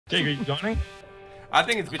Jake, are you joining? I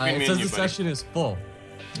think it's between me and you, the session is full.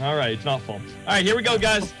 All right, it's not full. All right, here we go,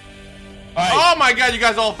 guys. All right. Oh my god, you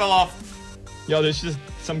guys all fell off. Yo, there's just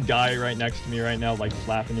some guy right next to me right now, like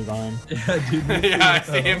flapping his arm. Yeah, dude. Yeah, I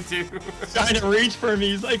see him too. Trying to reach for me.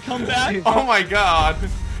 He's like, come back. Oh my god.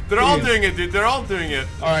 They're all doing it, dude. They're all doing it.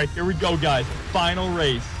 All right, here we go, guys. Final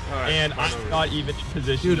race. Right, and I'm not even in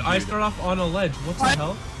position. Dude, I start off on a ledge. What the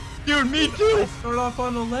hell? Dude, me too. I start off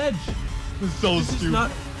on a ledge. This is so This is stupid.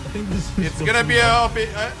 not. I think this is. It's gonna be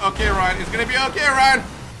okay, Ryan. It's gonna be okay, Ryan.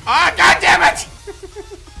 Ah, god damn it!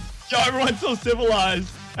 Yo, everyone's so civilized.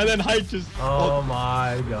 And then Hype just. Oh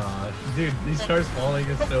my gosh. Dude, these cars falling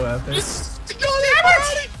is so epic. Damn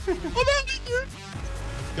it! I'm out of here.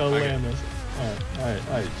 Gotta land this.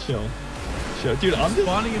 Alright, chill. Dude, I'm just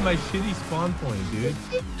spawning in my shitty spawn point, dude.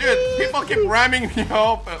 Dude, people keep ramming me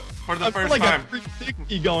up for the first like time. A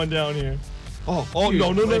 360 going down here. Oh, Dude,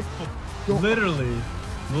 no.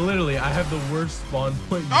 Literally, I have the worst spawn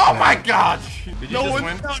point. Oh my god! Did you No just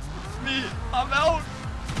one's win? out. Me, I'm out.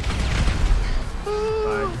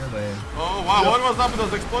 Fine, you're lame. Oh wow, what was up with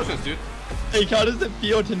those explosions, dude? Hey, how does it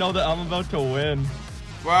feel to know that I'm about to win?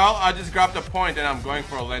 Well, I just grabbed a point and I'm going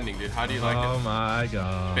for a landing, dude. How do you like it? Oh my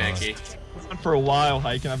god. Becky. It's been for a while,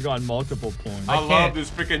 Hike, and I've gotten multiple points. I love this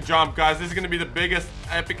freaking jump, guys. This is gonna be the biggest,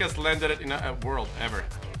 epicest landed in a world ever.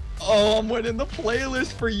 Oh, I'm winning the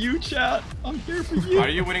playlist for you, chat. I'm here for you. Are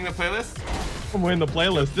you winning the playlist? I'm winning the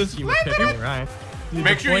playlist. This you Right.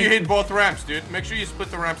 Make sure you hit both ramps, dude. Make sure you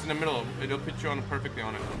split the ramps in the middle. It'll put you on perfectly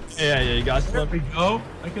on it. Yeah, you guys. There we go.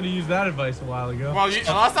 I could have used that advice a while ago. Well,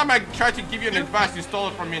 last time I tried to give you an advice, you stole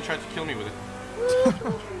it from me and tried to kill me with it.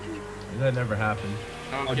 That never happened.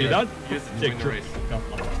 Okay. Oh, dude, that's Use it to win the race.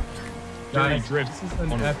 Guys, drift. this is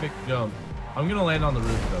an epic jump. I'm gonna land on the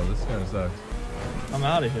roof though. This kind of sucks. I'm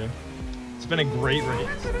out of here. It's been a great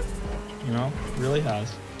race. You know, it really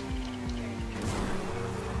has.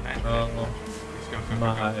 Oh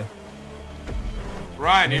my.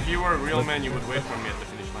 Ryan, if you were a real man, you would wait for me at the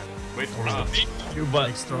finish line. Wait for us. Dude, but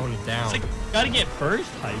He's throwing it down. like, gotta get first,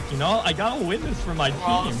 Hike. You know, I gotta win this for my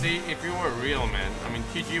Well, team. see, if you were a real man, I mean,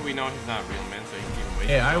 TG, we know he's not a real man, so he can even wait.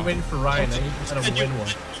 Hey, I win for Ryan. I need to let him win one.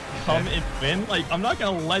 Come and win. Like, I'm not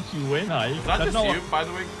gonna let you win, Hike. Is that That's just not you, by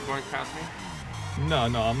the way, going past me? No,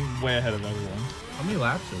 I'm way ahead of everyone. How many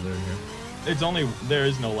laps are there here? It's only, there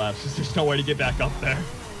is no laps. There's no way to get back up there.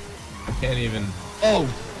 I can't even. Oh,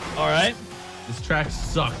 all right. This track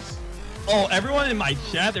sucks. Oh, everyone in my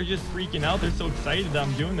chat, they're just freaking out. They're so excited that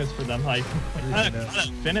I'm doing this for them. Like, I gotta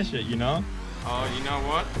finish it, you know? Oh, you know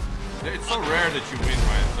what? It's so rare that you win,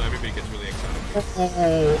 Ryan, so everybody gets really excited.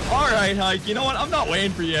 Oh, all right, Hike. You know what? I'm not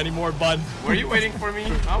waiting for you anymore, bud. Were you waiting for me?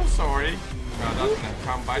 I'm sorry. God, that's gonna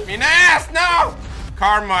come bite me in the ass! No!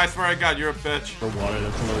 Karma, I swear to God, you're a bitch. For water,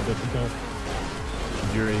 that's a little difficult.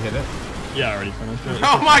 Did you already hit it? Yeah, I already finished it.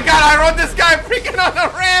 Oh my God, I rode this guy freaking on the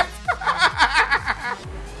ramp!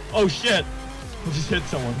 Oh, shit. I just hit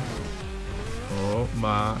someone. Oh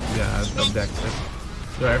my god, I'm Dexter.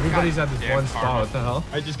 So everybody's at this one spot. What the hell?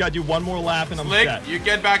 I just gotta do one more lap and I'm Slick, set. you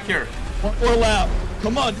get back here. One more lap.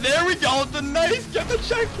 Come on, there we go. The nice. Get the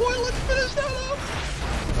checkpoint. Let's finish that up.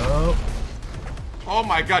 Oh. Oh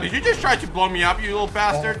my God, did you just try to blow me up, you little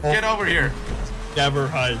bastard? Get over here. Never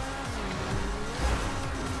hide.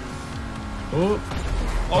 Oh.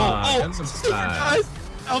 Super guys.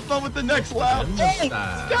 Have fun with the next lap.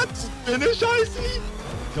 Oh, that's finish, I see.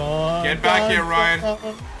 Get back here, Ryan.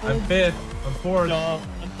 I'm fifth. I'm fourth. I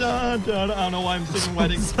don't know why I'm singing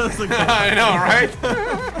weddings. I know, right?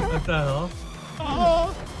 What the hell?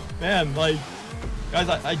 Oh, man, like, guys,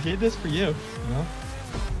 I did this for you. You know?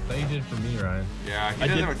 I thought you did it for me, Ryan. Yeah, he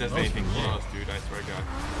never does anything for us, dude. I swear to God.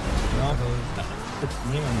 No, it's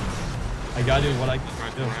me. I gotta do what I can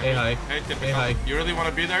do. Hey, Hike. Hey, typical. Hey, Hike. You really want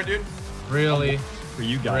to be there, dude? Really? For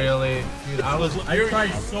you guys. Really? Dude, I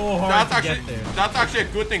tried so hard to get there. That's actually a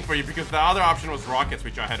good thing for you because the other option was rockets,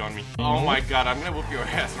 which I had on me. Oh my God, I'm gonna whoop your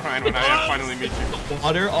ass, Ryan, when I finally meet you.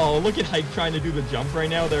 Water. Oh, look at Hike trying to do the jump right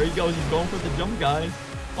now. There he goes. He's going for the jump, guys.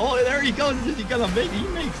 Oh, there he goes. He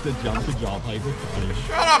makes the jump. Good job, Hike. We're proud of you.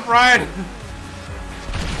 Shut up, Ryan.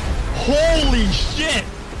 Holy shit.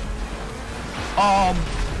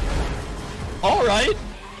 All right.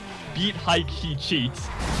 Beat Hike. He cheats.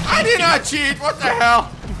 I did not cheat. What the hell?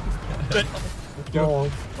 Oh,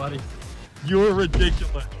 Buddy. you're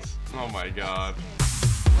ridiculous. Oh my God.